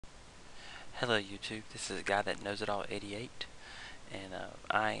Hello YouTube, this is a guy that knows it all 88, and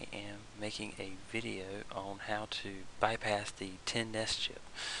I am making a video on how to bypass the NES chip.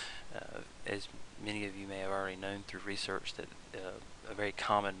 As many of you may have already known through research, that a very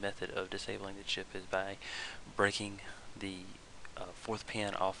common method of disabling the chip is by breaking the fourth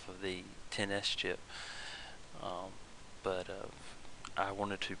pin off of the NES chip. But I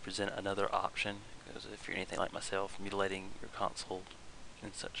wanted to present another option, because if you're anything like myself, mutilating your console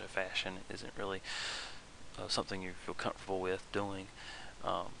in such a fashion isn't really something you feel comfortable with doing.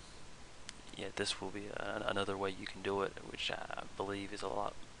 Yeah, this will be another way you can do it, which I believe is a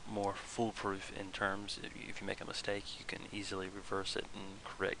lot more foolproof in terms if you make a mistake, you can easily reverse it and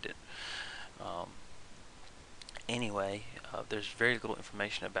correct it. Anyway, there's very little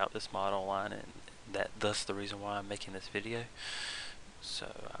information about this mod online, and thus the reason why I'm making this video. So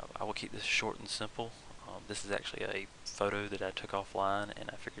I will keep this short and simple. This is actually a photo that I took offline,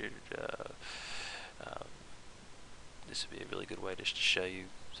 and I figured this would be a really good way just to show you,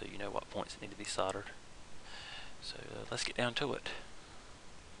 so you know what points need to be soldered. So let's get down to it.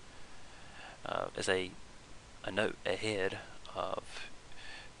 As a note ahead of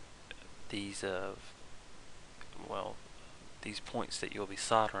these these points that you'll be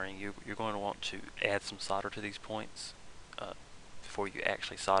soldering, you're going to want to add some solder to these points before you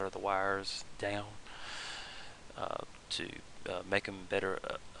actually solder the wires down, to make them better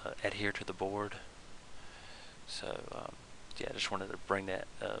adhere to the board. So yeah, I just wanted to bring that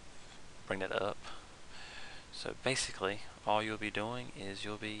up. So basically, all you'll be doing is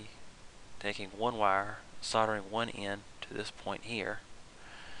you'll be taking one wire, soldering one end to this point here,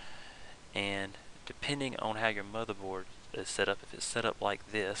 and depending on how your motherboard is set up, if it's set up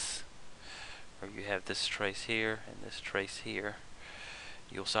like this, or you have this trace here and this trace here,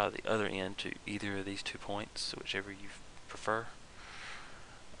 you'll solder the other end to either of these 2 points, whichever you prefer.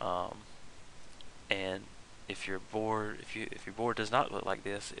 And if your board does not look like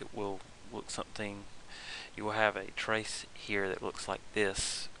this, it will look something. You will have a trace here that looks like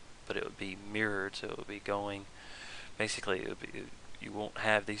this, but it would be mirrored, so it would be going. Basically, you won't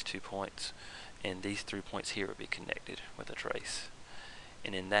have these 2 points, and these 3 points here would be connected with a trace.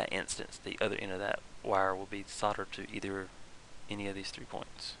 And in that instance, the other end of that wire will be soldered to either any of these 3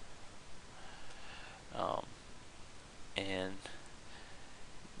 points. And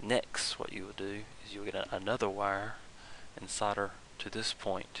next, what you will do is you'll get another wire and solder to this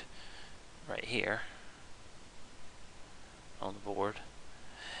point right here on the board.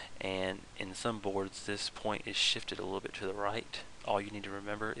 And in some boards, this point is shifted a little bit to the right. All you need to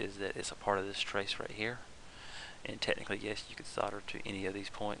remember is that it's a part of this trace right here. And technically, yes, you could solder to any of these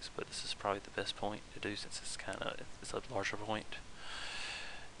points, but this is probably the best point to do, since it's a larger point.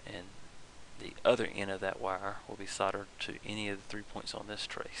 And the other end of that wire will be soldered to any of the 3 points on this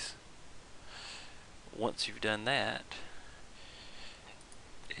trace. Once you've done that,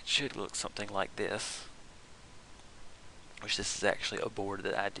 it should look something like this, which this is actually a board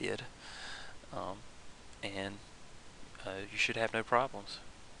that I did, and you should have no problems.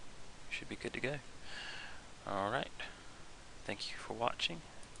 You should be good to go. Alright, thank you for watching,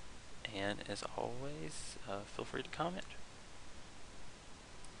 and as always, feel free to comment.